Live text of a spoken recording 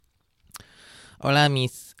Hola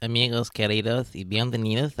mis amigos queridos y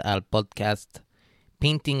bienvenidos al podcast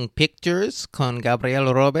Painting Pictures con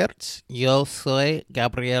Gabriel Roberts. Yo soy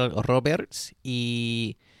Gabriel Roberts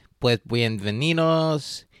y pues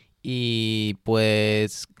bienvenidos y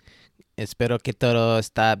pues espero que todo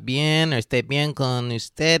esté bien con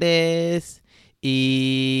ustedes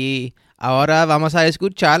y ahora vamos a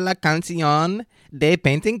escuchar la canción de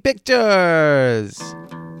Painting Pictures.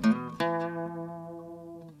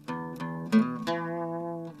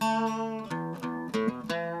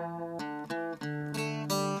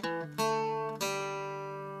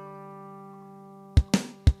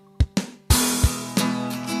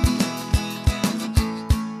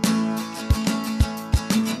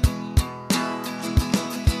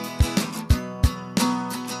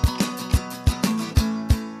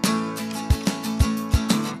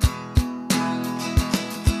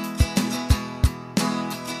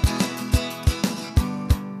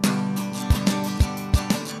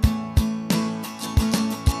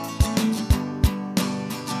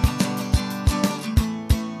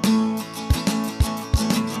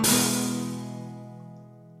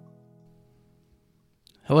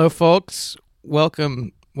 Hello, folks.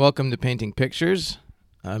 Welcome to Painting Pictures.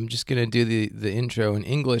 I'm just going to do the intro in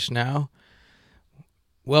English now.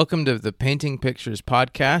 Welcome to the Painting Pictures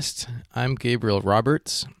podcast. I'm Gabriel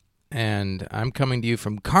Roberts, and I'm coming to you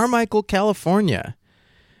from Carmichael, California,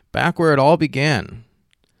 back where it all began.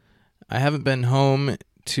 I haven't been home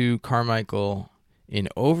to Carmichael in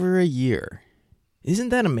over a year. Isn't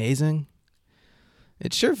that amazing?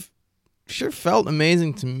 It sure felt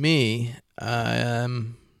amazing to me.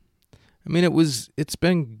 It's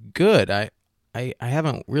been good. I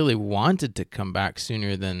haven't really wanted to come back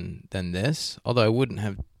sooner than this, although I wouldn't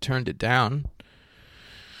have turned it down.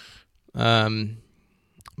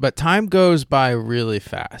 But time goes by really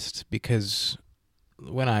fast because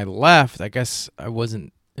when I left, I guess I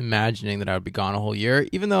wasn't imagining that I would be gone a whole year,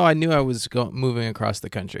 even though I knew I was moving across the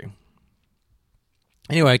country.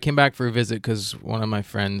 Anyway, I came back for a visit because two of my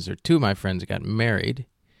friends got married.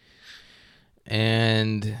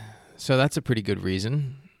 And so that's a pretty good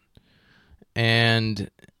reason. And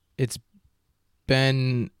it's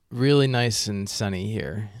been really nice and sunny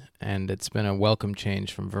here. And it's been a welcome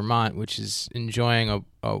change from Vermont, which is enjoying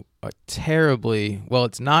a terribly... Well,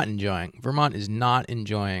 it's not enjoying. Vermont is not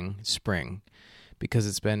enjoying spring because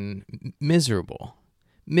it's been miserable.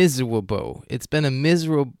 Miserable. It's been a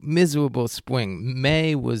miserable spring.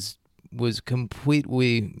 May was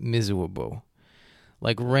completely miserable.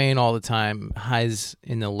 Like rain all the time, highs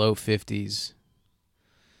in the low 50s.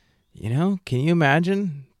 You know, can you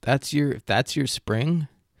imagine? That's your spring?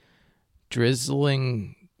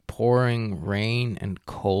 Drizzling, pouring rain and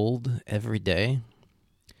cold every day.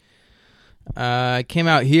 I came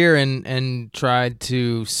out here and tried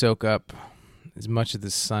to soak up as much of the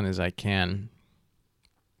sun as I can.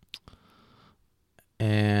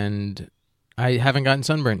 And I haven't gotten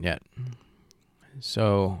sunburnt yet.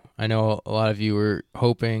 So I know a lot of you were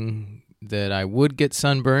hoping that I would get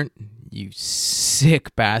sunburnt. You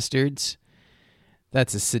sick bastards.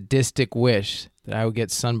 That's a sadistic wish that I would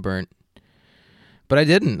get sunburnt. But I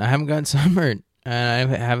didn't. I haven't gotten sunburnt.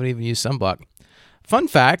 And I haven't even used sunblock. Fun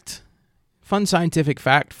scientific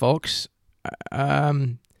fact, folks.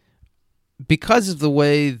 Because of the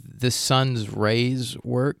way the sun's rays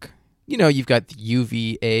work, you know, you've got the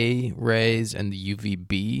UVA rays and the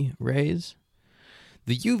UVB rays.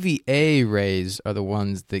 The UVA rays are the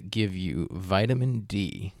ones that give you vitamin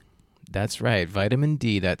D. That's right, vitamin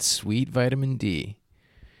D, that sweet vitamin D.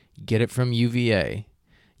 Get it from UVA.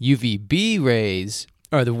 UVB rays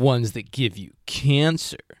are the ones that give you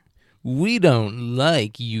cancer. We don't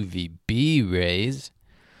like UVB rays.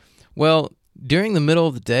 Well, during the middle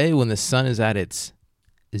of the day when the sun is at its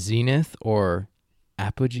zenith or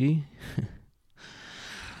apogee,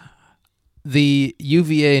 the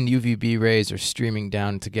UVA and UVB rays are streaming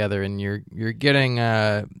down together, and you're getting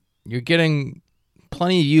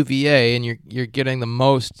plenty of UVA, and you're getting the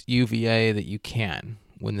most UVA that you can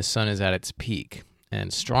when the sun is at its peak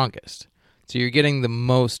and strongest. So you're getting the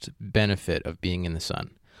most benefit of being in the sun.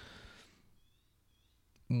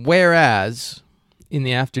 Whereas in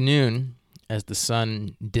the afternoon, as the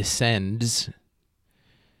sun descends,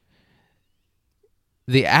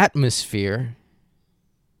 the atmosphere,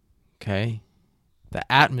 okay,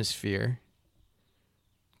 the atmosphere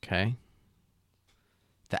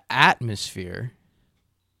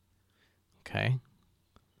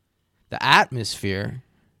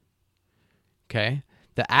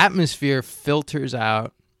filters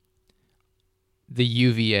out the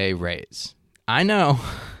UVA rays. I know.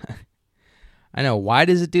 Why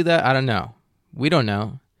does it do that? I don't know. We don't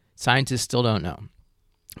know. Scientists still don't know,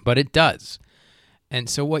 but it does. And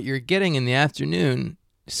so what you're getting in the afternoon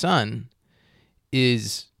sun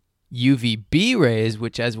is UVB rays,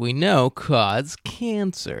 which, as we know, cause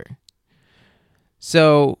cancer.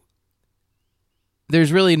 So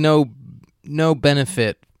there's really no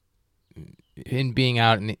benefit in being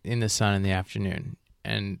out in the sun in the afternoon.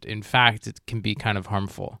 And in fact, it can be kind of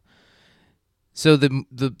harmful. So the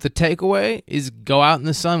takeaway is go out in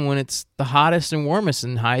the sun when it's the hottest and warmest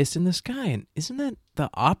and highest in the sky. And isn't that the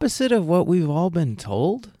opposite of what we've all been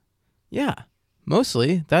told? Yeah,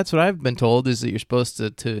 mostly. That's what I've been told, is that you're supposed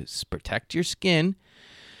to protect your skin,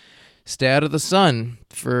 stay out of the sun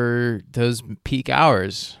for those peak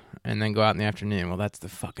hours, and then go out in the afternoon. Well, that's the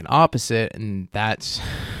fucking opposite, and that's,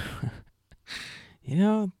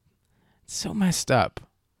 it's so messed up.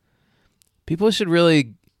 People should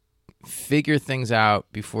really figure things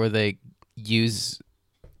out before they give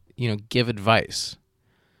advice.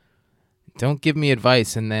 Don't give me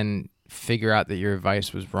advice and then figure out that your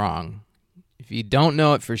advice was wrong. If you don't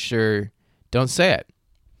know it for sure, don't say it.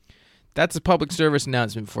 That's a public service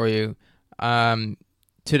announcement for you.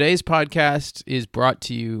 Today's podcast is brought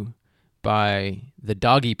to you by the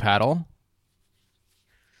Doggy Paddle.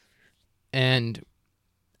 And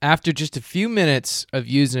after just a few minutes of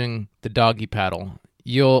using the Doggy Paddle,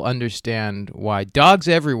 you'll understand why dogs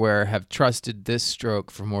everywhere have trusted this stroke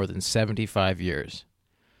for more than 75 years.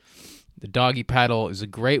 The Doggy Paddle is a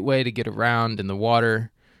great way to get around in the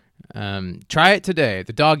water. Try it today,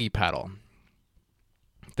 the Doggy Paddle.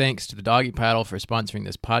 Thanks to the Doggy Paddle for sponsoring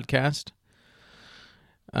this podcast.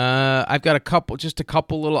 I've got a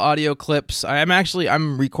couple little audio clips.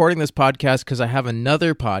 I'm recording this podcast because I have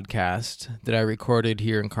another podcast that I recorded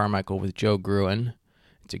here in Carmichael with Joe Gruen.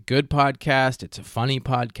 It's a good podcast. It's a funny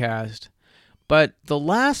podcast. But the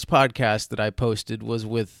last podcast that I posted was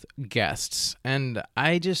with guests, and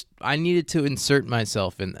I needed to insert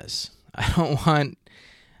myself in this. I don't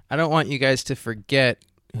want you guys to forget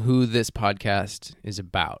who this podcast is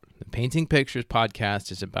about. The Painting Pictures podcast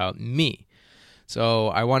is about me. So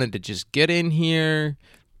I wanted to just get in here,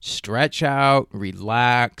 stretch out,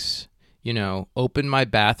 relax, open my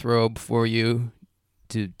bathrobe for you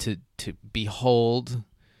to behold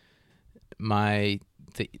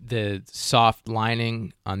the soft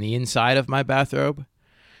lining on the inside of my bathrobe,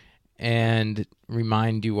 and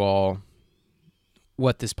remind you all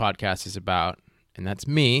what this podcast is about, and that's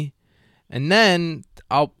me. And then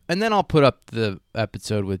I'll put up the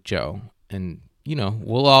episode with Joe, and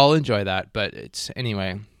we'll all enjoy that. But it's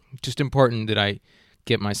anyway, just important that I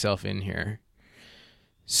get myself in here.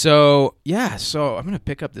 So I'm gonna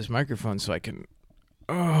pick up this microphone so I can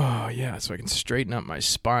straighten up my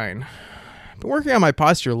spine. I've been working on my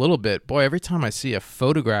posture a little bit. Boy, every time I see a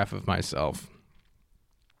photograph of myself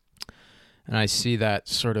and I see that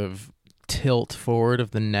sort of tilt forward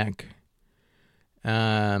of the neck,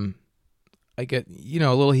 I get,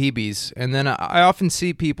 a little heebies. And then I often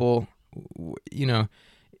see people,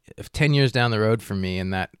 10 years down the road from me,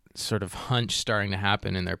 and that sort of hunch starting to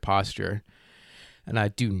happen in their posture. And I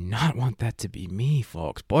do not want that to be me,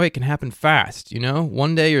 folks. Boy, it can happen fast,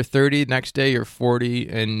 One day you're 30, next day you're 40,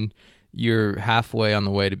 and you're halfway on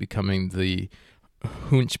the way to becoming the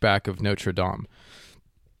hunchback of Notre Dame.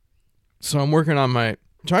 So I'm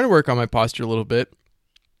trying to work on my posture a little bit.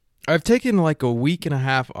 I've taken like a week and a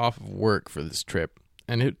half off of work for this trip,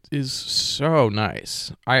 and it is so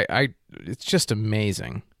nice. It's just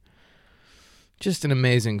amazing. Just an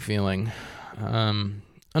amazing feeling.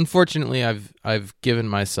 Unfortunately, I've given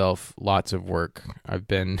myself lots of work. I've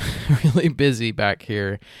been really busy back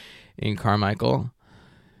here in Carmichael,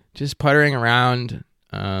 just puttering around,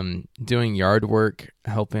 doing yard work,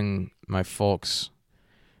 helping my folks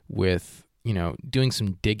with, doing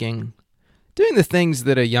some digging, doing the things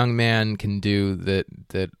that a young man can do that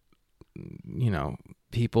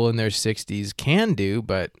people in their 60s can do,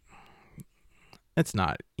 but it's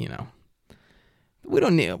not, I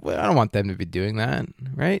don't want them to be doing that,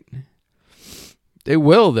 right? They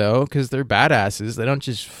will, though, because they're badasses. They don't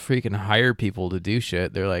just freaking hire people to do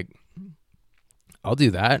shit. They're like, I'll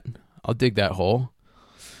do that. I'll dig that hole.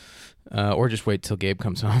 Or just wait till Gabe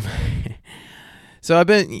comes home. So I've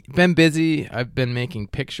been busy. I've been making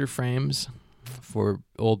picture frames for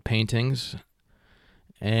old paintings.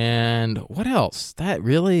 And what else? That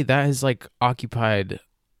has like occupied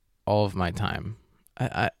all of my time.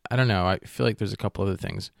 I don't know. I feel like there's a couple other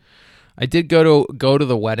things. I did go to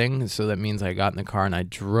the wedding, so that means I got in the car and I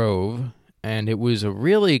drove, and it was a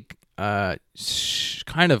really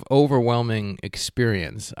kind of overwhelming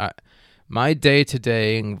experience. My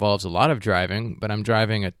day-to-day involves a lot of driving, but I'm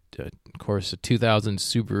driving, of course, a 2000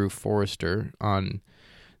 Subaru Forester on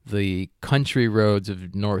the country roads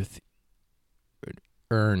of North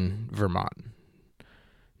Earn, Vermont.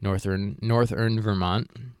 North Earn, Vermont.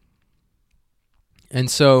 And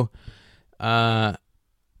so the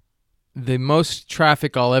most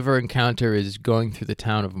traffic I'll ever encounter is going through the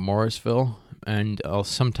town of Morrisville, and I'll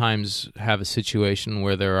sometimes have a situation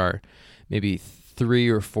where there are maybe 3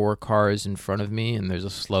 or 4 cars in front of me, and there's a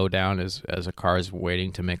slowdown as a car is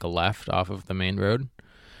waiting to make a left off of the main road.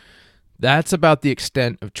 That's about the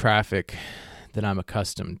extent of traffic that I'm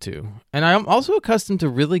accustomed to. And I'm also accustomed to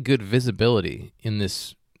really good visibility in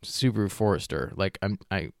this Subaru Forester. Like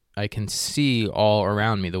I can see all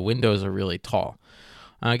around me. The windows are really tall.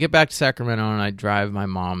 I get back to Sacramento and I drive my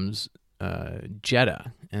mom's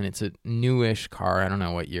Jetta, and it's a newish car. I don't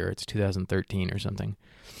know what year. It's 2013 or something.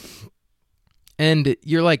 And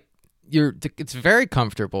it's very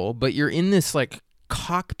comfortable, but you're in this like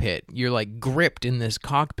cockpit. You're like gripped in this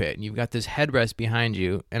cockpit, and you've got this headrest behind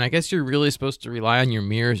you. And I guess you're really supposed to rely on your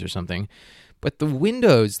mirrors or something. But the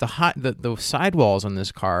windows, the sidewalls on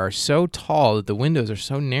this car are so tall that the windows are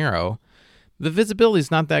so narrow. The visibility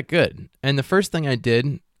is not that good. And the first thing I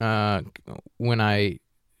did when I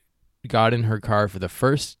got in her car for the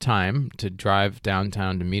first time to drive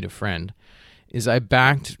downtown to meet a friend is I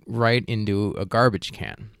backed right into a garbage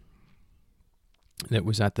can that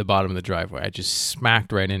was at the bottom of the driveway. I just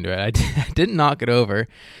smacked right into it. I didn't knock it over.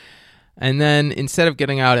 And then instead of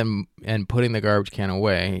getting out and putting the garbage can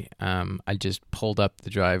away, I just pulled up the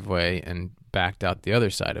driveway and backed out the other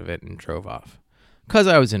side of it and drove off because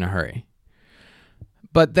I was in a hurry.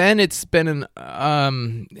 But then it's been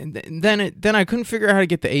then I couldn't figure out how to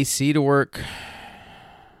get the AC to work.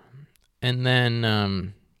 And then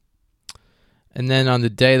on the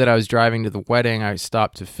day that I was driving to the wedding, I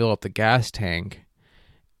stopped to fill up the gas tank,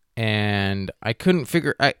 and I couldn't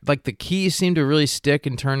figure. The key seemed to really stick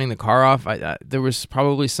in turning the car off. There was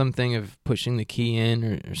probably something of pushing the key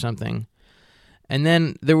in or something, and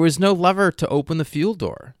then there was no lever to open the fuel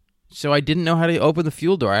door, so I didn't know how to open the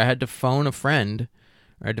fuel door. I had to phone a friend.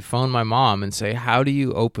 I had to phone my mom and say, how do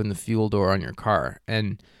you open the fuel door on your car?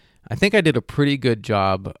 And I think I did a pretty good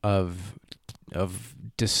job of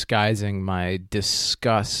disguising my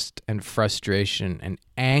disgust and frustration and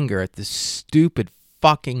anger at this stupid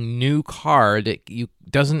fucking new car that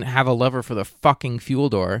doesn't have a lever for the fucking fuel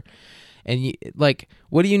door. And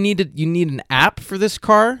what do you need? You need an app for this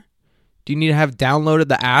car? Do you need to have downloaded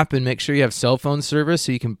the app and make sure you have cell phone service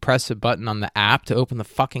so you can press a button on the app to open the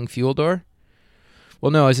fucking fuel door? Well,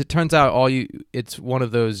 no, as it turns out, it's one of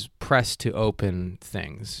those press to open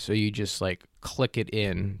things. So you just click it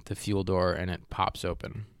in the fuel door and it pops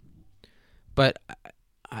open. But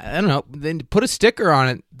I don't know, then put a sticker on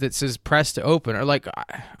it that says press to open, or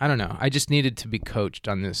I don't know. I just needed to be coached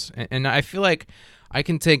on this. And I feel like I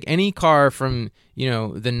can take any car from, the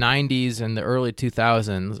 90s and the early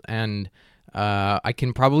 2000s, and I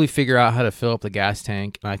can probably figure out how to fill up the gas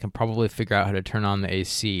tank, and I can probably figure out how to turn on the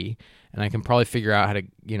AC, and I can probably figure out how to,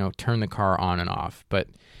 turn the car on and off. But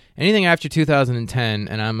anything after 2010,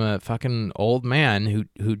 and I'm a fucking old man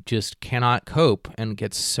who just cannot cope and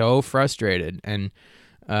gets so frustrated. And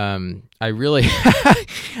I really,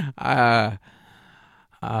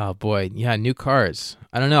 oh boy, yeah, new cars.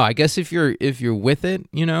 I don't know. I guess if you're with it,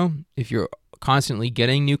 if you're constantly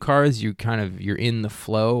getting new cars, you're in the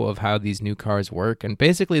flow of how these new cars work. And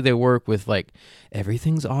basically they work with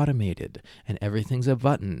everything's automated and everything's a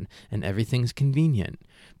button and everything's convenient,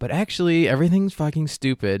 but actually everything's fucking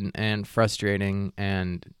stupid and frustrating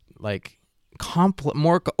and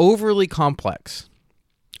more overly complex,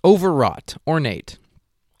 overwrought, ornate,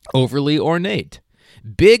 overly ornate,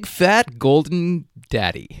 big fat golden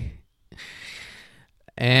daddy.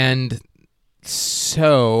 And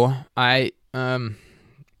so that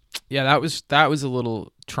was a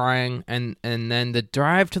little trying, and then the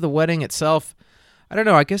drive to the wedding itself, I don't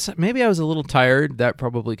know, I guess maybe I was a little tired. That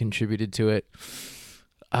probably contributed to it.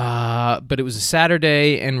 But it was a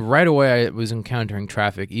Saturday, and right away I was encountering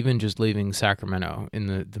traffic, even just leaving Sacramento in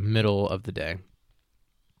the middle of the day.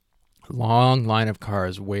 Long line of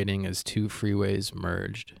cars waiting as 2 freeways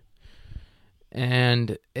merged.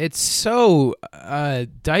 And it's so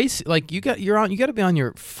dicey. You got to be on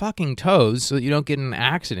your fucking toes so that you don't get in an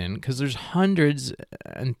accident, because there's hundreds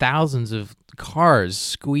and thousands of cars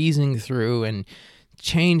squeezing through and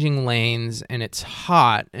changing lanes, and it's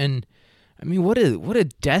hot. And I mean, what a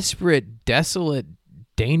desperate, desolate,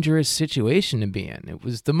 dangerous situation to be in. It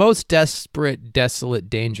was the most desperate, desolate,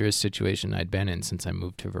 dangerous situation I'd been in since I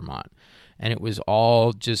moved to Vermont, and it was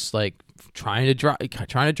all just trying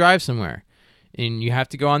to drive somewhere. And you have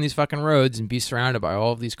to go on these fucking roads and be surrounded by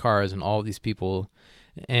all of these cars and all of these people.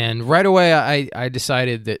 And right away, I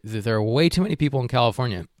decided that there are way too many people in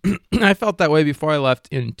California. I felt that way before I left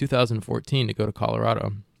in 2014 to go to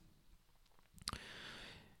Colorado,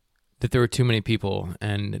 that there were too many people.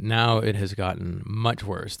 And now it has gotten much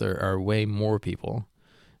worse. There are way more people.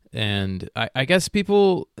 And I guess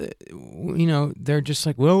people, they're just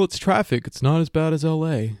like, well, it's traffic. It's not as bad as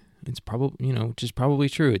LA. It's probably, which is probably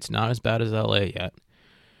true. It's not as bad as LA yet.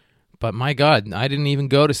 But my God, I didn't even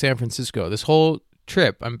go to San Francisco. This whole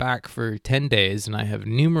trip, I'm back for 10 days, and I have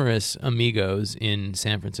numerous amigos in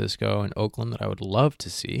San Francisco and Oakland that I would love to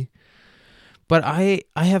see. But I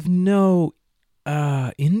have no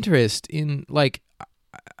interest in,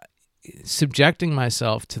 subjecting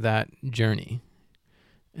myself to that journey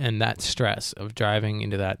and that stress of driving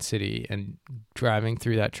into that city and driving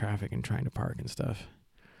through that traffic and trying to park and stuff.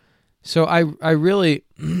 So I really,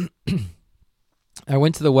 I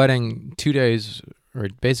went to the wedding 2 days, or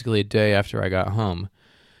basically a day after I got home.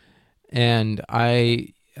 And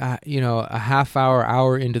a half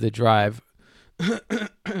hour into the drive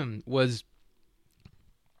was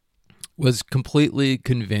completely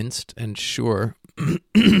convinced and sure,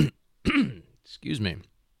 excuse me,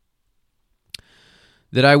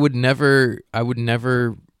 that I would never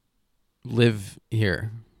live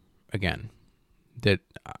here again. That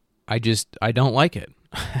I don't like it.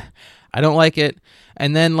 I don't like it.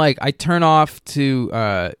 And then I turn off to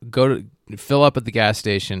go to fill up at the gas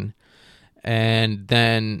station, and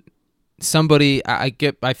then I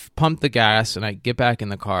pump the gas and I get back in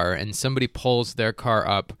the car, and somebody pulls their car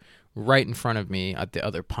up right in front of me at the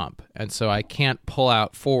other pump. And so I can't pull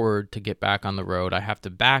out forward to get back on the road. I have to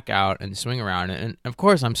back out and swing around. And of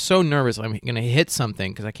course, I'm so nervous I'm going to hit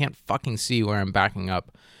something because I can't fucking see where I'm backing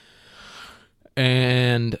up.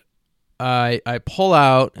 And I pull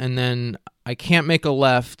out, and then I can't make a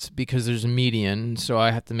left because there's a median, so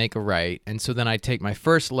I have to make a right. And so then I take my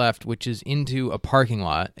first left, which is into a parking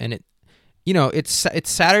lot, and it's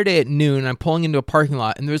Saturday at noon, and I'm pulling into a parking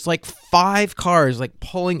lot, and there's 5 cars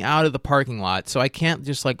pulling out of the parking lot, so I can't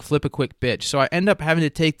just flip a quick bitch. So I end up having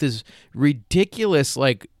to take this ridiculous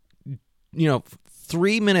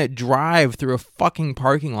 3-minute drive through a fucking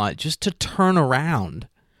parking lot just to turn around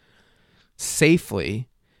safely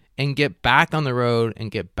and get back on the road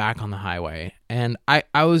and get back on the highway. And I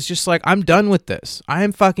was just like, I'm done with this. I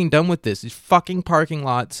am fucking done with this. These fucking parking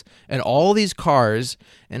lots and all these cars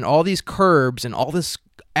and all these curbs and all this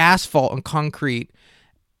asphalt and concrete.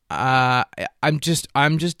 I'm just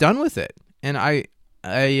done with it. And I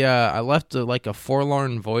left a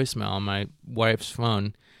forlorn voicemail on my wife's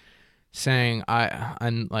phone saying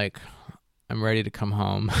I'm ready to come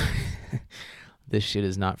home. This shit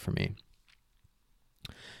is not for me.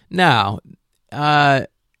 Now,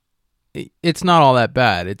 it's not all that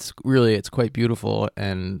bad. It's quite beautiful,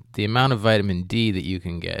 and the amount of vitamin D that you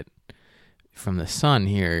can get from the sun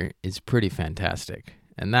here is pretty fantastic,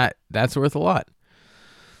 and that's worth a lot.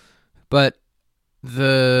 But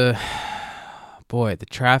the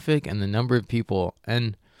traffic and the number of people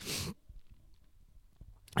and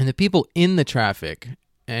the people in the traffic,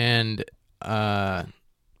 and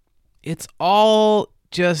it's all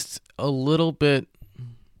just a little bit.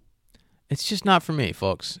 It's just not for me,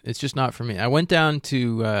 folks. It's just not for me. I went down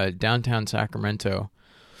to downtown Sacramento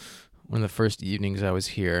one of the first evenings I was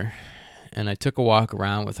here, and I took a walk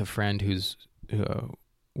around with a friend who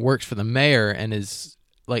works for the mayor and is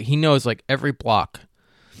he knows every block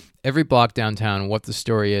downtown, what the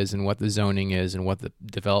story is and what the zoning is and what the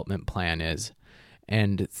development plan is.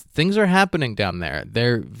 And things are happening down there.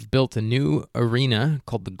 They've built a new arena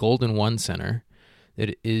called the Golden One Center.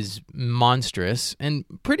 It is monstrous and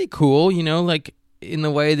pretty cool, in the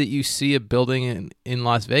way that you see a building in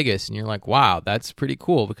Las Vegas, and you're like, wow, that's pretty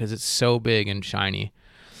cool because it's so big and shiny.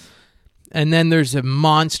 And then there's a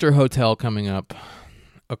monster hotel coming up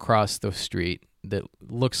across the street that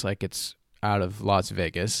looks like it's out of Las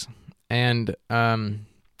Vegas. And then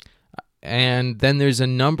there's a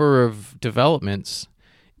number of developments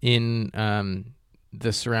in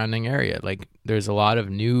the surrounding area. There's a lot of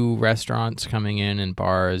new restaurants coming in and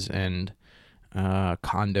bars and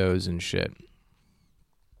condos and shit.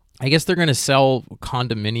 I guess they're going to sell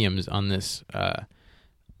condominiums on this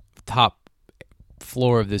top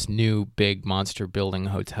floor of this new big monster building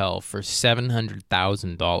hotel for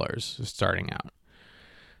 $700,000 starting out.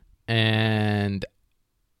 And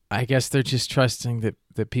I guess they're just trusting that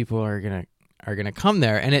people are gonna come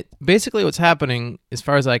there. And it basically what's happening, as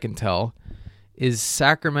far as I can tell, is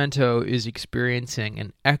Sacramento is experiencing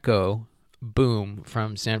an echo boom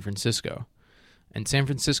from San Francisco. And San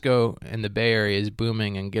Francisco and the Bay Area is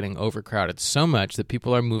booming and getting overcrowded so much that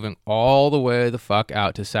people are moving all the way the fuck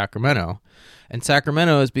out to Sacramento. And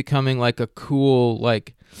Sacramento is becoming like a cool,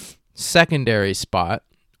 like, secondary spot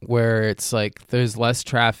where it's like there's less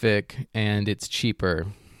traffic and it's cheaper.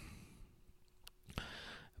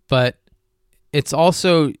 But it's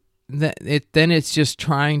also then it's just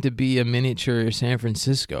trying to be a miniature San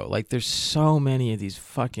Francisco. Like, there's so many of these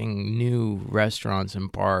fucking new restaurants and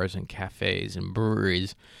bars and cafes and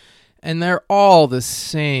breweries, and they're all the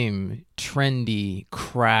same trendy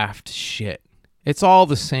craft shit. It's all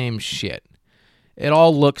the same shit. It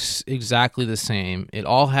all looks exactly the same. It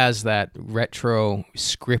all has that retro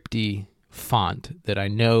scripty font that I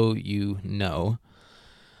know you know.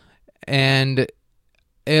 And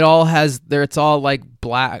it all has there. It's all like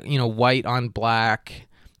black, white on black,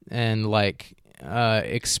 and like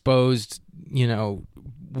exposed,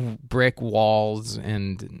 brick walls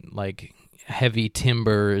and like heavy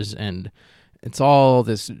timbers, and it's all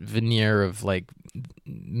this veneer of like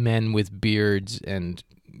men with beards and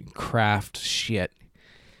craft shit,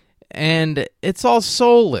 and it's all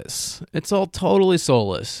soulless. It's all totally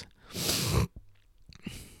soulless.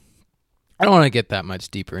 I don't want to get that much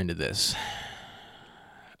deeper into this.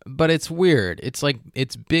 But it's weird. It's like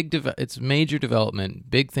it's it's major development,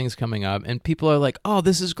 big things coming up, and people are like, "Oh,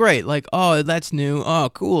 this is great!" Like, "Oh, that's new. Oh,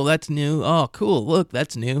 cool, that's new. Oh, cool, look,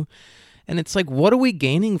 that's new." And it's like, what are we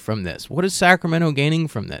gaining from this? What is Sacramento gaining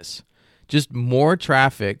from this? Just more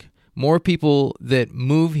traffic, more people that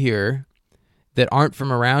move here that aren't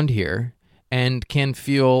from around here and can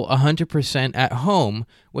feel 100% at home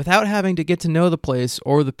without having to get to know the place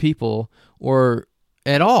or the people or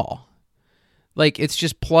at all. Like, it's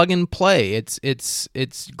just plug and play. It's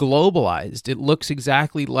globalized. It looks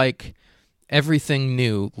exactly like everything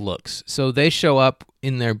new looks. So they show up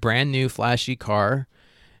in their brand new flashy car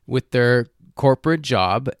with their corporate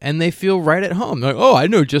job, and they feel right at home. They're like, "Oh, I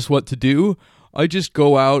know just what to do. I just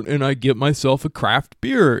go out and I get myself a craft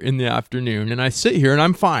beer in the afternoon, and I sit here and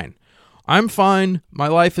I'm fine. I'm fine. My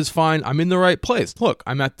life is fine. I'm in the right place. Look,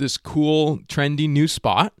 I'm at this cool, trendy new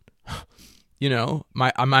spot.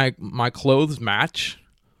 My clothes match.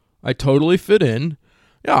 I totally fit in.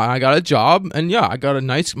 Yeah, I got a job, and yeah, I got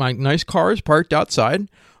my nice car is parked outside.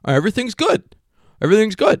 Everything's good.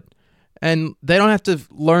 Everything's good." And they don't have to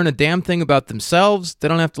learn a damn thing about themselves. They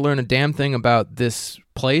don't have to learn a damn thing about this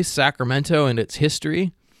place, Sacramento, and its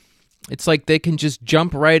history. It's like they can just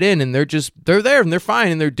jump right in, and they're there, and they're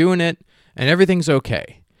fine, and they're doing it, and everything's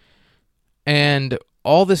okay. And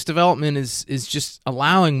all this development is just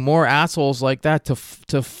allowing more assholes like that to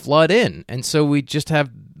flood in. And so we just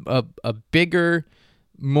have a bigger,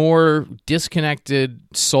 more disconnected,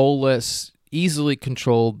 soulless, easily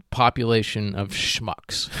controlled population of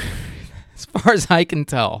schmucks. As far as I can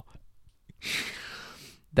tell.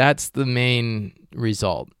 That's the main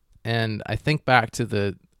result. And I think back to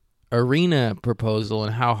the arena proposal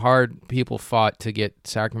and how hard people fought to get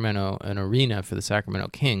Sacramento an arena for the Sacramento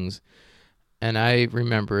Kings. And I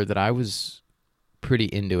remember that I was pretty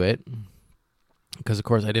into it because, of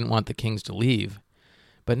course, I didn't want the Kings to leave.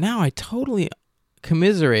 But now I totally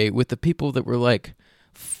commiserate with the people that were like,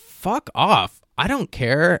 "Fuck off. I don't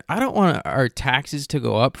care. I don't want our taxes to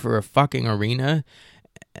go up for a fucking arena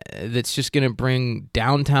that's just going to bring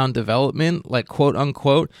downtown development, like quote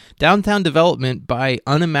unquote, downtown development by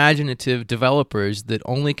unimaginative developers that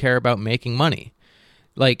only care about making money."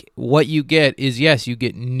 Like, what you get is, yes, you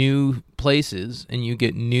get new places and you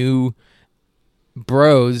get new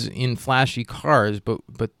bros in flashy cars, but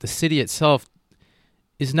the city itself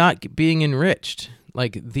is not being enriched.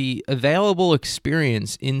 Like, the available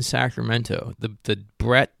experience in Sacramento, the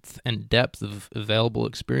breadth and depth of available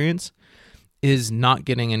experience is not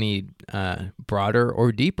getting any broader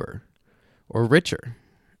or deeper or richer.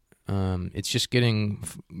 It's just getting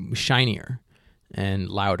shinier and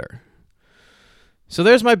louder. So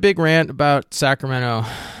there's my big rant about Sacramento.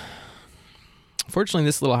 Fortunately,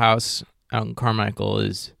 this little house out in Carmichael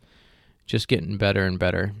is just getting better and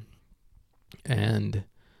better. And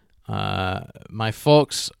my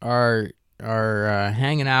folks are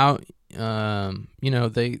hanging out.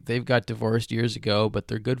 They've got divorced years ago, but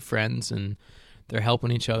they're good friends and they're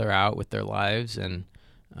helping each other out with their lives, and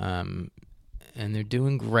they're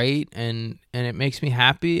doing great, and it makes me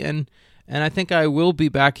happy, and I think I will be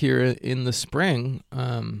back here in the spring,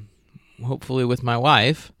 hopefully with my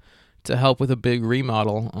wife, to help with a big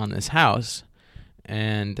remodel on this house,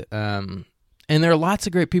 and there are lots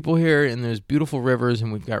of great people here, and there's beautiful rivers,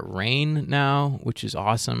 and we've got rain now, which is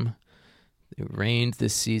awesome. It rained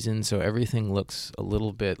this season, so everything looks a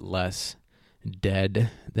little bit less dead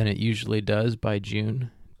than it usually does by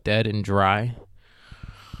June. Dead and dry.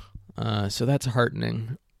 So that's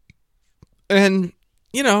heartening. And,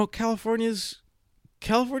 California's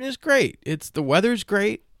great. The weather's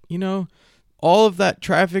great. All of that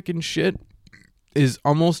traffic and shit is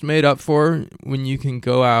almost made up for when you can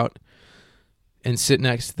go out and sit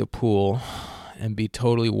next to the pool and be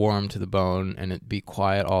totally warm to the bone and it be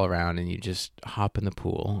quiet all around, and you just hop in the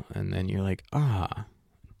pool and then you're like,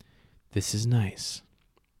 this is nice.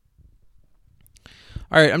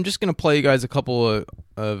 All right, I'm just going to play you guys a couple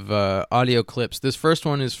of audio clips. This first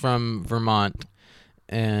one is from Vermont,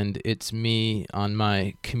 and it's me on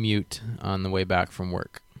my commute on the way back from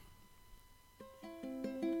work.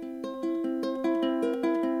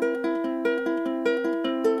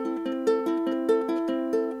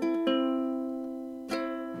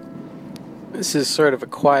 This is sort of a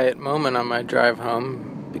quiet moment on my drive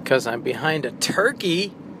home because I'm behind a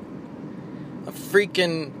turkey. A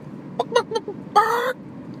freaking...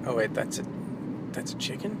 Oh wait, that's a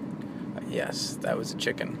chicken? Yes, that was a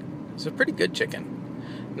chicken. It's a pretty good chicken.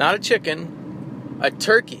 Not a chicken, a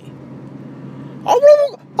turkey.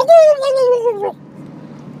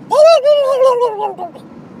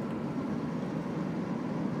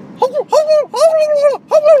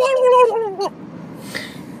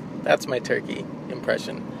 That's my turkey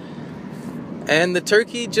impression. And the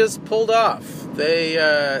turkey just pulled off. They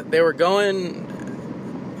were going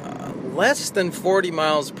less than 40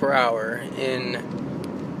 miles per hour in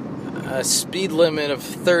a speed limit of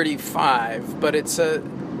 35, but it's a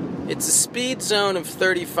speed zone of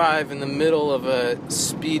 35 in the middle of a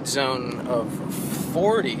speed zone of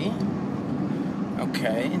 40.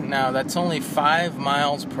 Okay, now that's only 5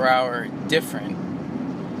 miles per hour different,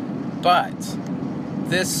 but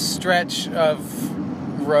this stretch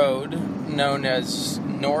of road, known as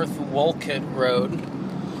North Wolcott Road,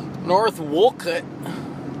 North Wolcott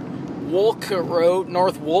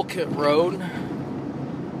Road,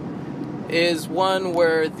 is one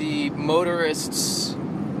where the motorists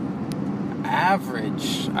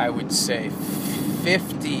average, I would say,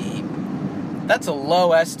 50. That's a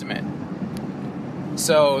low estimate.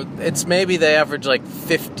 So it's maybe they average like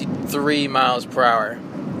 53 miles per hour.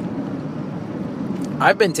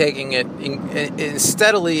 I've been taking it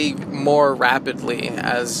steadily more rapidly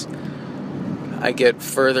as I get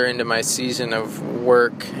further into my season of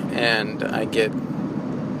work and I get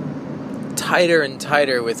tighter and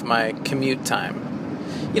tighter with my commute time.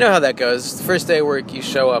 You know how that goes. The first day of work, you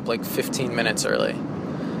show up like 15 minutes early.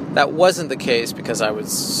 That wasn't the case because I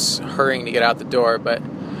was hurrying to get out the door, but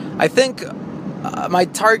I think my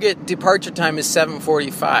target departure time is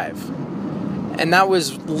 7:45. And that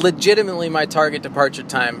was legitimately my target departure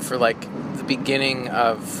time for like the beginning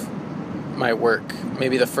of my work.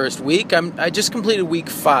 Maybe the first week. I just completed week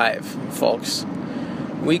 5, folks.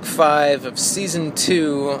 Week 5 of season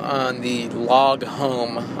 2 on the log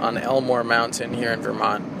home on Elmore Mountain here in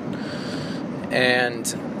Vermont. And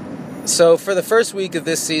so for the first week of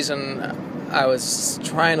this season, I was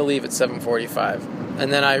trying to leave at 7:45.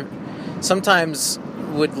 And then I sometimes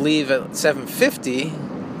would leave at 7:50.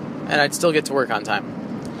 And I'd still get to work on time.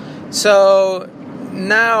 So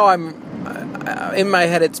now I'm in my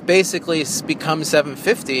head, it's basically become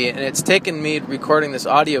 7:50, and it's taken me recording this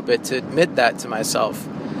audio bit to admit that to myself,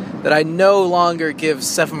 that I no longer give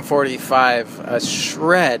 7:45 a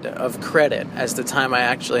shred of credit as the time I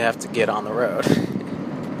actually have to get on the road.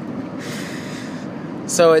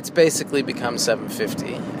 So it's basically become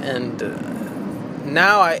 7:50, and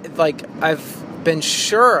now I've been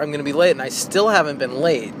sure I'm going to be late, and I still haven't been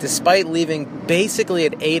late, despite leaving basically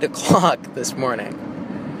at 8 o'clock this morning,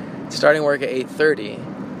 starting work at 8:30,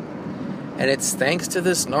 and it's thanks to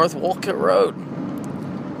this North Wolcott Road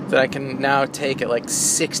that I can now take at like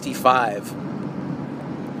 65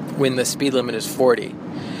 when the speed limit is 40.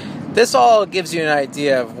 This all gives you an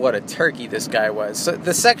idea of what a turkey this guy was. So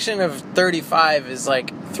the section of 35 is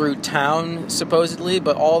like through town, supposedly,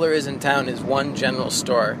 but all there is in town is one general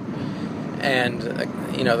store. And,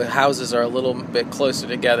 the houses are a little bit closer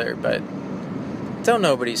together, but don't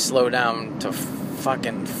nobody slow down to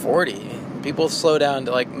fucking 40. People slow down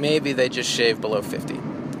to, maybe they just shave below 50.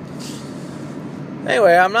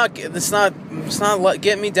 Anyway, it's not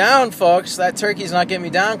getting me down, folks. That turkey's not getting me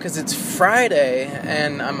down because it's Friday,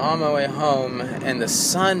 and I'm on my way home, and the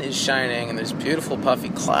sun is shining, and there's beautiful puffy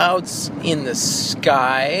clouds in the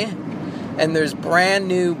sky. And there's brand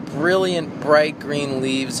new, brilliant, bright green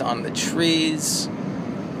leaves on the trees.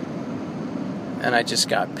 And I just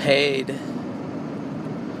got paid.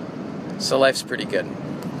 So life's pretty good.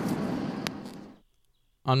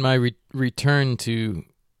 On my return to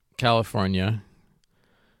California,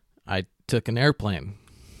 I took an airplane.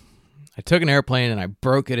 And I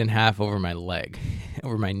broke it in half over my leg.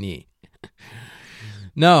 over my knee.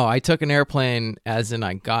 No, I took an airplane, as in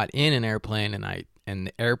I got in an airplane, and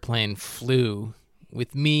the airplane flew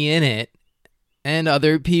with me in it and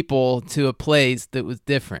other people to a place that was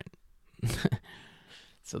different.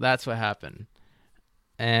 So that's what happened.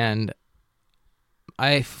 And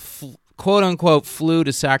I quote unquote flew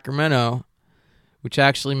to Sacramento, which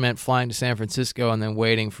actually meant flying to San Francisco and then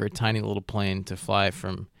waiting for a tiny little plane to fly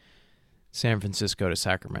from San Francisco to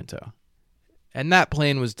Sacramento. And that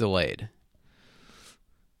plane was delayed.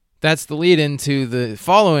 That's the lead into the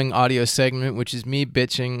following audio segment, which is me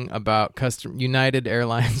bitching about United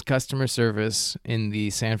Airlines customer service in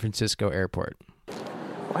the San Francisco airport.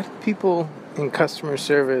 Why do people in customer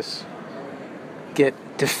service get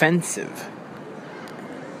defensive?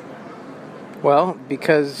 Well,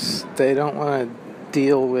 because they don't want to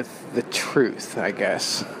deal with the truth, I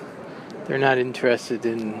guess. They're not interested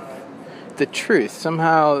in the truth.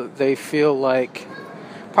 Somehow they feel like,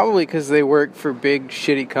 probably because they work for big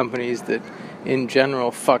shitty companies that in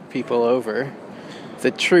general fuck people over,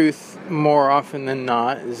 the truth more often than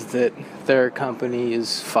not is that their company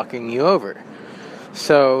is fucking you over.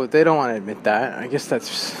 So they don't want to admit that. I guess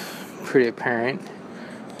that's pretty apparent.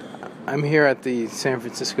 I'm here at the San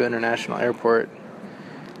Francisco International Airport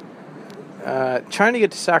trying to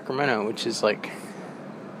get to Sacramento, which is like,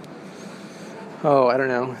 I don't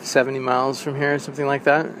know, 70 miles from here, something like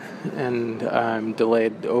that. And I'm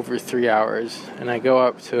delayed over 3 hours. And I go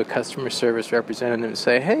up to a customer service representative and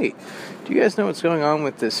say, hey, do you guys know what's going on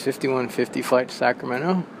with this 5150 flight to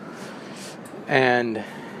Sacramento? And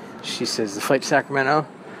she says, the flight to Sacramento?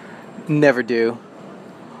 Never do.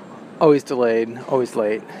 Always delayed, always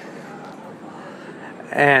late.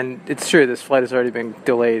 And it's true, this flight has already been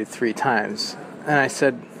delayed 3 times. And I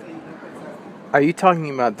said, are you talking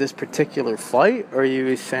about this particular flight, or are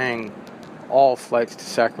you saying all flights to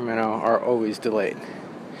Sacramento are always delayed?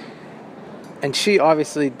 And she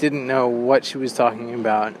obviously didn't know what she was talking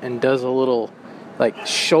about and does a little,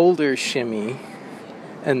 shoulder shimmy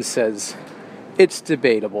and says, it's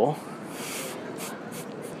debatable.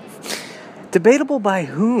 Debatable by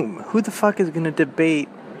whom? Who the fuck is going to debate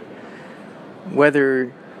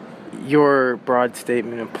whether your broad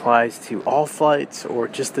statement applies to all flights or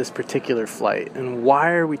just this particular flight? And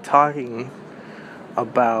why are we talking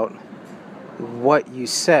about what you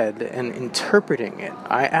said and interpreting it?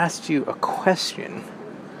 I asked you a question.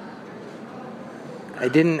 I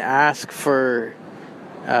didn't ask for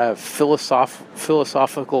a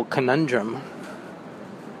philosophical conundrum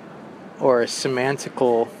or a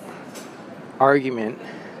semantical argument.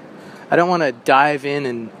 I don't want to dive in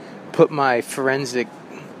and put my forensic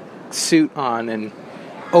suit on and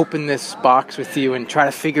open this box with you and try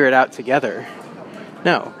to figure it out together.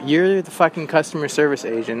 No, you're the fucking customer service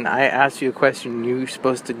agent. I asked you a question, you're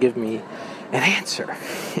supposed to give me an answer.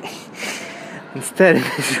 Instead of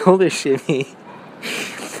a shoulder shimmy,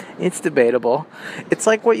 it's debatable. It's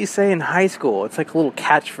like what you say in high school. It's like a little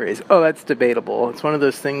catchphrase. Oh, that's debatable. It's one of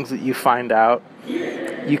those things that you find out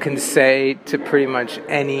you can say to pretty much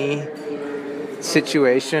any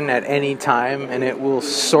situation at any time, and it will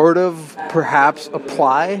sort of perhaps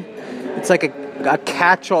apply. It's like a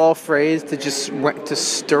catch-all phrase to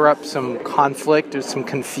stir up some conflict or some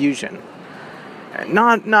confusion.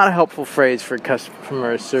 Not a helpful phrase for a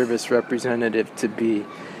customer service representative to be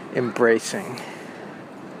embracing.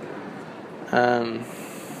 Not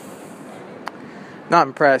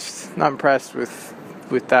impressed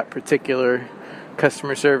with that particular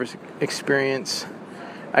customer service experience.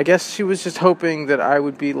 I guess she was just hoping that I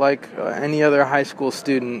would be like any other high school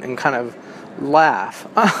student and kind of laugh.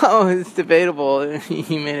 Oh, it's debatable.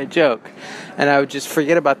 He made a joke. And I would just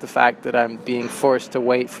forget about the fact that I'm being forced to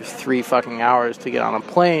wait for 3 fucking hours to get on a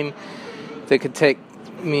plane that could take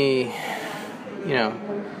me,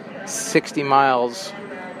 60 miles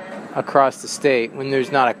across the state when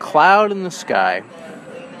there's not a cloud in the sky.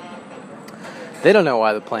 They don't know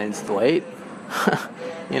why the plane's delayed.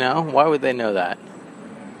 Why would they know that?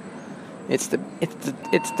 It's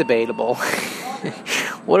debatable.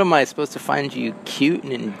 What am I supposed to find you cute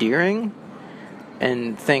and endearing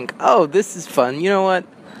and think, oh, this is fun? You know what?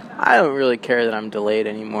 I don't really care that I'm delayed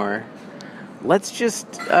anymore. Let's just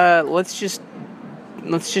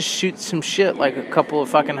shoot some shit like a couple of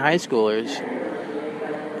fucking high schoolers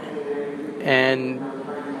and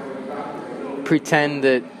pretend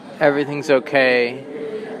that everything's okay.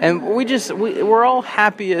 And we're all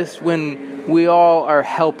happiest when we all are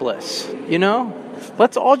helpless,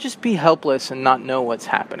 Let's all just be helpless and not know what's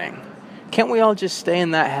happening. Can't we all just stay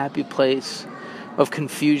in that happy place of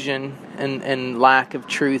confusion and lack of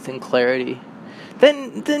truth and clarity?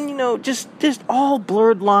 Then just all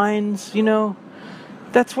blurred lines,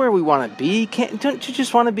 that's where we want to be. Don't you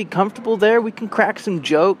just want to be comfortable there? We can crack some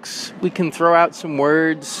jokes. We can throw out some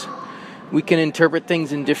words. We can interpret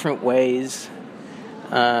things in different ways.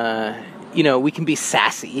 We can be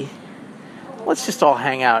sassy. Let's just all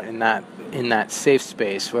hang out in that safe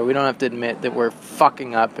space where we don't have to admit that we're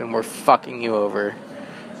fucking up and we're fucking you over,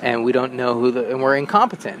 and we don't know and we're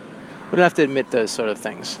incompetent. We don't have to admit those sort of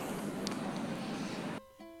things.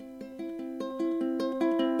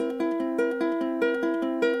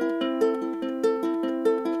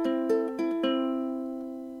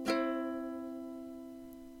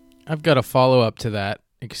 I've got a follow-up to that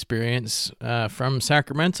experience from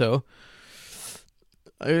Sacramento.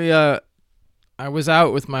 I was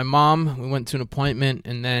out with my mom. We went to an appointment,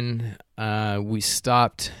 and then we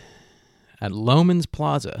stopped at Loman's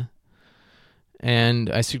Plaza, and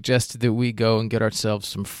I suggested that we go and get ourselves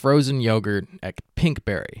some frozen yogurt at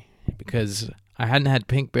Pinkberry, because I hadn't had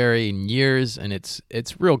Pinkberry in years, and it's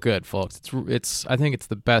real good, folks. I think it's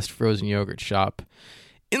the best frozen yogurt shop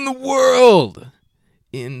in the world.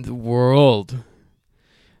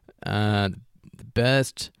 The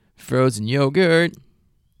best frozen yogurt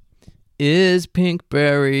is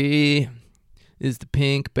Pinkberry. Is the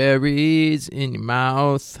pink berries in your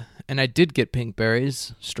mouth? And I did get pink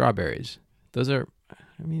berries, strawberries. I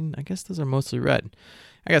guess those are mostly red.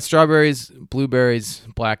 I got strawberries, blueberries,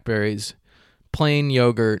 blackberries, plain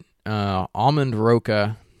yogurt, almond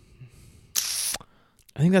roca.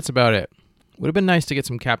 I think that's about it. Would have been nice to get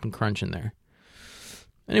some Captain Crunch in there.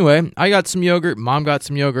 Anyway, I got some yogurt. Mom got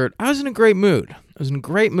some yogurt. I was in a great mood.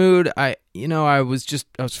 I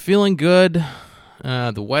was feeling good.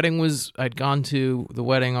 I'd gone to the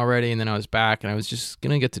wedding already, and then I was back, and I was just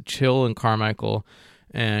going to get to chill in Carmichael,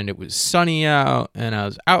 and it was sunny out, and I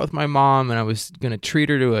was out with my mom, and I was going to treat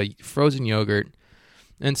her to a frozen yogurt.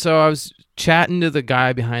 And so I was chatting to the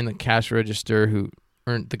guy behind the cash register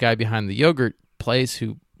the guy behind the yogurt place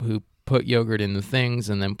who put yogurt in the things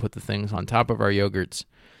and then put the things on top of our yogurts.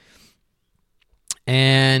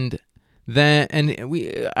 And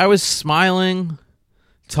I was smiling,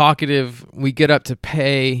 talkative. We get up to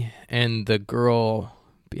pay, and the girl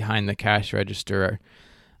behind the cash register,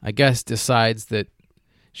 I guess, decides that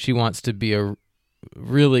she wants to be a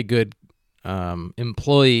really good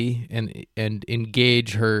employee and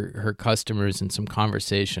engage her customers in some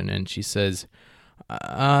conversation. And she says,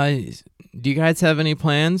 do you guys have any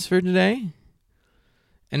plans for today?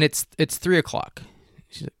 And it's 3:00.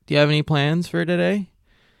 She said, do you have any plans for today?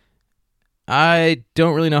 I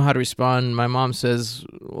don't really know how to respond. My mom says,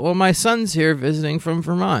 well, my son's here visiting from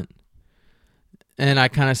Vermont. And I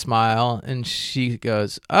kind of smile, and she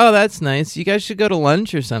goes, oh, that's nice. You guys should go to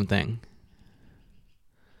lunch or something.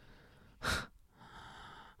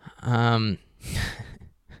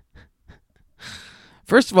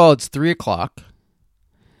 First of all, it's 3:00.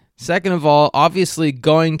 Second of all, obviously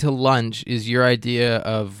going to lunch is your idea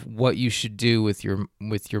of what you should do with your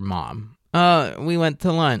mom. We went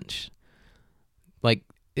to lunch. Like,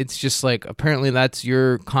 it's just like, apparently that's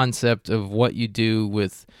your concept of what you do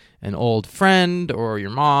with an old friend or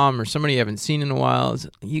your mom or somebody you haven't seen in a while. Is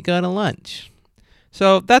you go to lunch.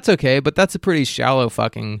 So that's okay, but that's a pretty shallow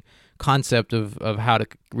fucking concept of how to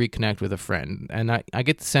reconnect with a friend. And I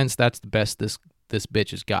get the sense that's the best this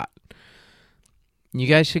bitch has got. You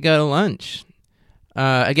guys should go to lunch.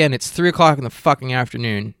 Again, it's 3:00 in the fucking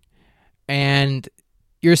afternoon, and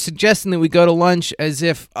you're suggesting that we go to lunch as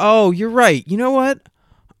if, oh, you're right. You know what?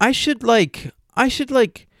 I should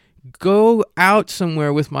go out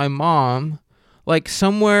somewhere with my mom, like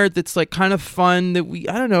somewhere that's like kind of fun that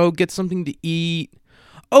I don't know, get something to eat.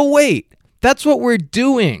 Oh, wait, that's what we're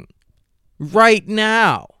doing right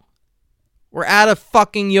now. We're at a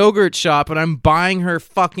fucking yogurt shop, and I'm buying her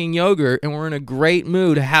fucking yogurt, and we're in a great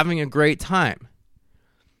mood, having a great time.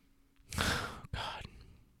 God.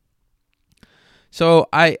 So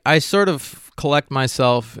I sort of collect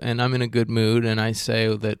myself, and I'm in a good mood, and I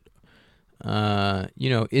say that,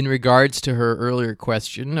 in regards to her earlier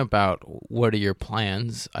question about what are your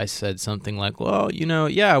plans, I said something like, well,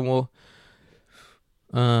 we'll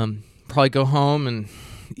probably go home and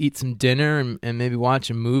eat some dinner and maybe watch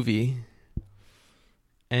a movie.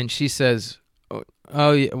 And she says,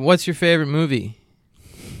 oh, what's your favorite movie?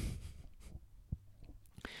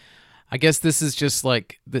 I guess this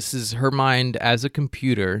is her mind as a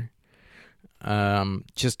computer,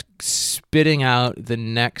 just spitting out the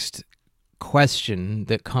next question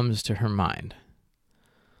that comes to her mind.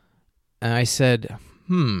 And I said,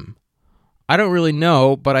 I don't really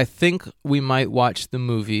know, but I think we might watch the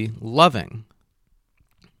movie Loving.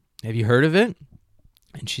 Have you heard of it?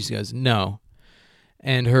 And she goes, no.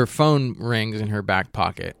 And her phone rings in her back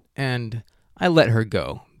pocket. And I let her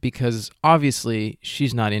go because obviously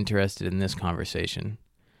she's not interested in this conversation.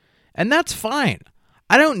 And that's fine.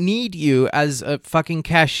 I don't need you as a fucking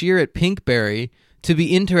cashier at Pinkberry to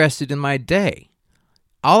be interested in my day.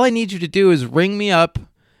 All I need you to do is ring me up,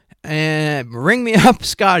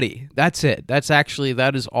 Scotty. That's it.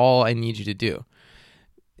 That is all I need you to do.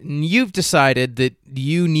 You've decided that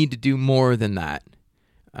you need to do more than that.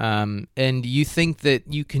 And you think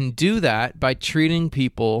that you can do that by treating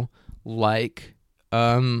people like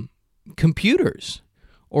computers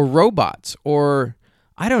or robots or,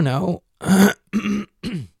 I don't know,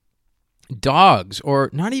 dogs, or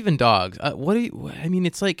not even dogs.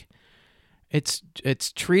 It's like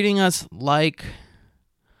it's treating us like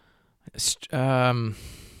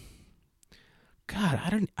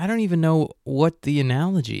God, I don't even know what the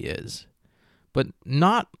analogy is, but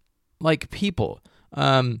not like people.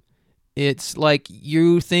 It's like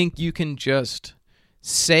you think you can just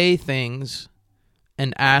say things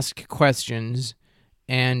and ask questions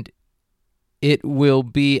and it will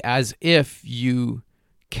be as if you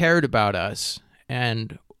cared about us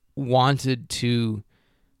and wanted to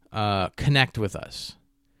connect with us.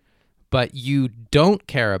 But you don't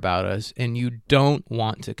care about us and you don't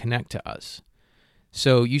want to connect to us.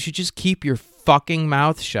 So you should just keep your fucking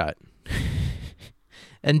mouth shut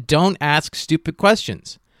and don't ask stupid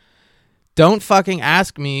questions. Don't fucking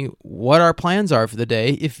ask me what our plans are for the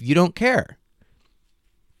day if you don't care.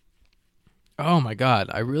 Oh my God,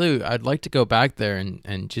 I'd like to go back there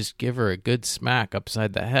and just give her a good smack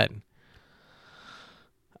upside the head.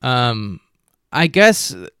 I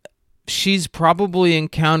guess she's probably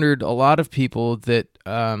encountered a lot of people that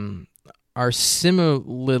are similarly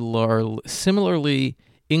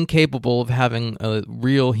incapable of having a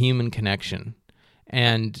real human connection.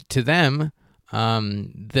 And to them,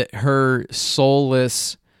 that her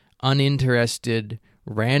soulless, uninterested,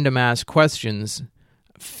 random-ass questions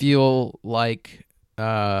feel like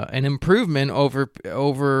an improvement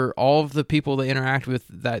over all of the people they interact with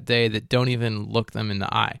that day that don't even look them in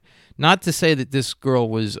the eye. Not to say that this girl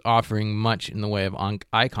was offering much in the way of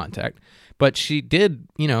eye contact, but she did,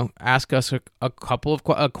 ask us a couple of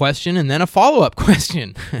a question and then a follow-up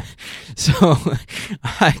question. So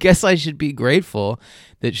I guess I should be grateful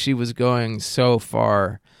that she was going so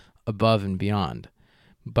far above and beyond.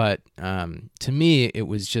 But to me, it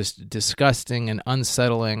was just disgusting and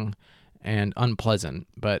unsettling and unpleasant.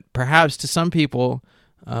 But perhaps to some people,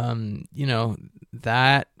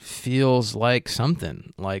 that feels like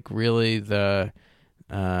something, like really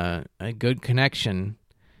a good connection.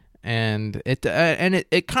 And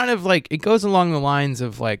it kind of like, it goes along the lines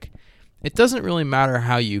of like, it doesn't really matter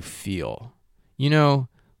how you feel,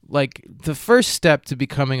 like the first step to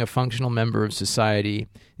becoming a functional member of society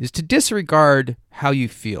is to disregard how you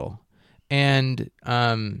feel and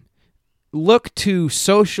look to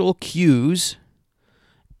social cues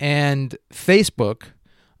and Facebook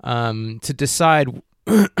to decide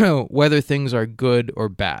whether things are good or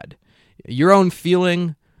bad. Your own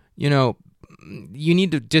feeling, you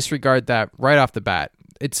need to disregard that right off the bat.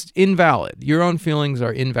 It's invalid. Your own feelings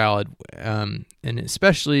are invalid, and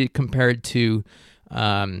especially compared to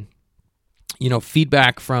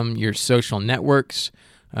feedback from your social networks,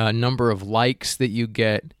 number of likes that you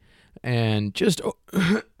get, and just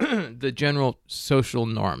the general social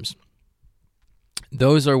norms.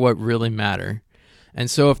 Those are what really matter. And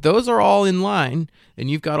so if those are all in line and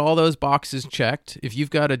you've got all those boxes checked, if you've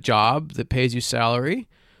got a job that pays you salary,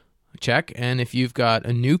 check. And if you've got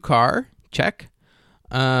a new car, check.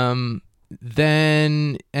 Then,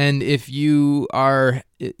 and if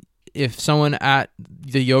someone at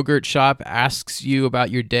the yogurt shop asks you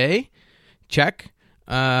about your day, check.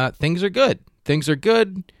 Things are good. Things are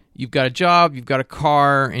good. You've got a job, you've got a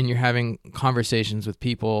car, and you're having conversations with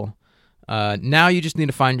people. Now you just need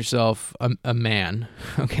to find yourself a man.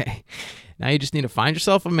 Okay. Now you just need to find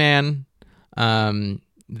yourself a man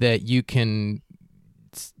that you can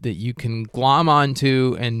glom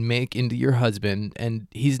onto and make into your husband. And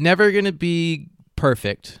he's never going to be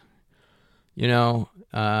perfect.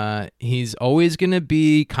 He's always going to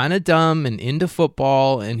be kind of dumb and into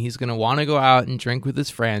football, and he's going to want to go out and drink with his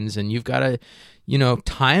friends, and you've got to,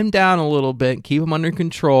 tie him down a little bit, keep him under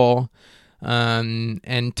control,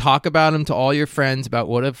 and talk about him to all your friends about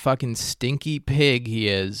what a fucking stinky pig he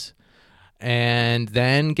is, and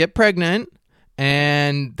then get pregnant,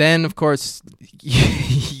 and then, of course,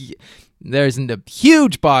 there's a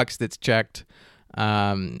huge box that's checked.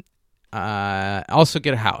 Also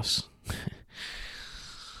get a house.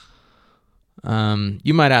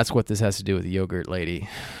 You might ask what this has to do with the yogurt lady.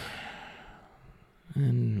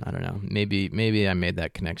 And I don't know. Maybe I made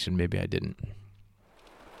that connection. Maybe I didn't.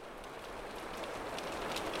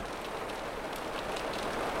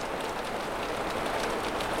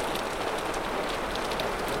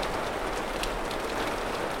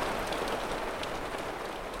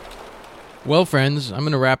 Well, friends, I'm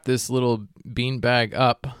going to wrap this little beanbag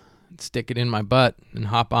up, stick it in my butt, and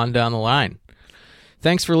hop on down the line.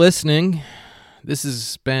 Thanks for listening. This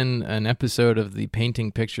has been an episode of the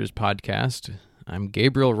Painting Pictures podcast. I'm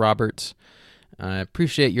Gabriel Roberts. I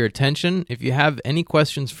appreciate your attention. If you have any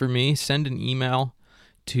questions for me, send an email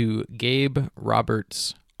to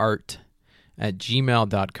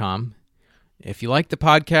gaberobertsart@gmail.com. If you like the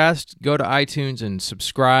podcast, go to iTunes and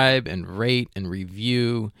subscribe and rate and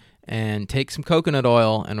review and take some coconut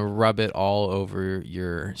oil and rub it all over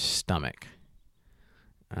your stomach.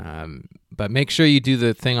 But make sure you do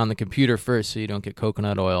the thing on the computer first so you don't get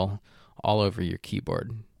coconut oil all over your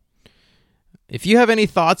keyboard. If you have any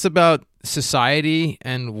thoughts about society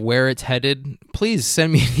and where it's headed, please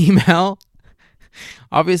send me an email.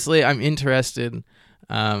 Obviously, I'm interested.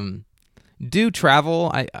 Do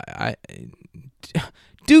travel.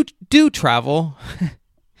 Do travel.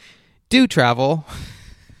 Do travel.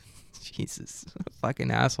 Jesus,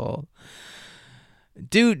 fucking asshole.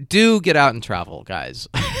 Do get out and travel, guys.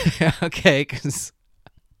 Okay, because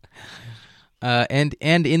and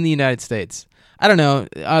in the United States. I don't know.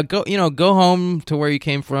 Go home to where you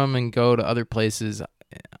came from and go to other places.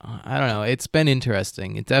 I don't know. It's been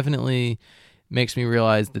interesting. It definitely makes me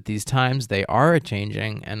realize that these times, they are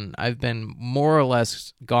changing, and I've been more or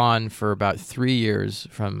less gone for about 3 years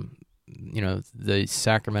from, the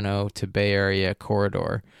Sacramento to Bay Area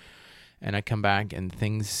corridor, and I come back and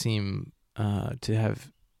things seem to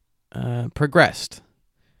have progressed,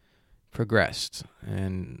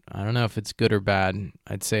 and I don't know if it's good or bad.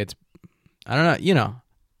 I'd say it's, I don't know,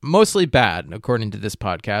 mostly bad according to this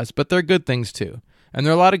podcast, but there are good things too, and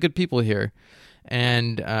there are a lot of good people here.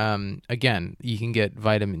 And again, you can get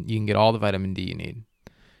all the vitamin D you need.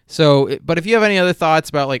 So, but if you have any other thoughts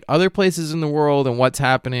about like other places in the world and what's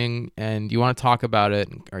happening, and you want to talk about it,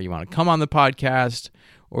 or you want to come on the podcast,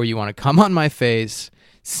 or you want to come on my face,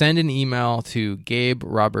 send an email to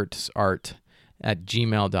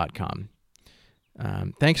gaberobertsart@gmail.com.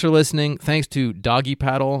 Thanks for listening. Thanks to Doggy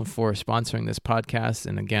Paddle for sponsoring this podcast.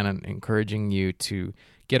 And again, I'm encouraging you to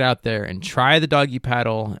get out there and try the Doggy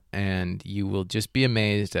Paddle, and you will just be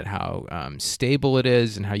amazed at how stable it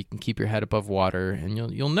is and how you can keep your head above water. And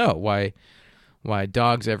you'll know why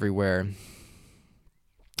dogs everywhere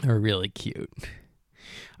are really cute.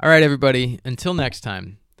 All right, everybody. Until next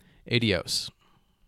time, adios.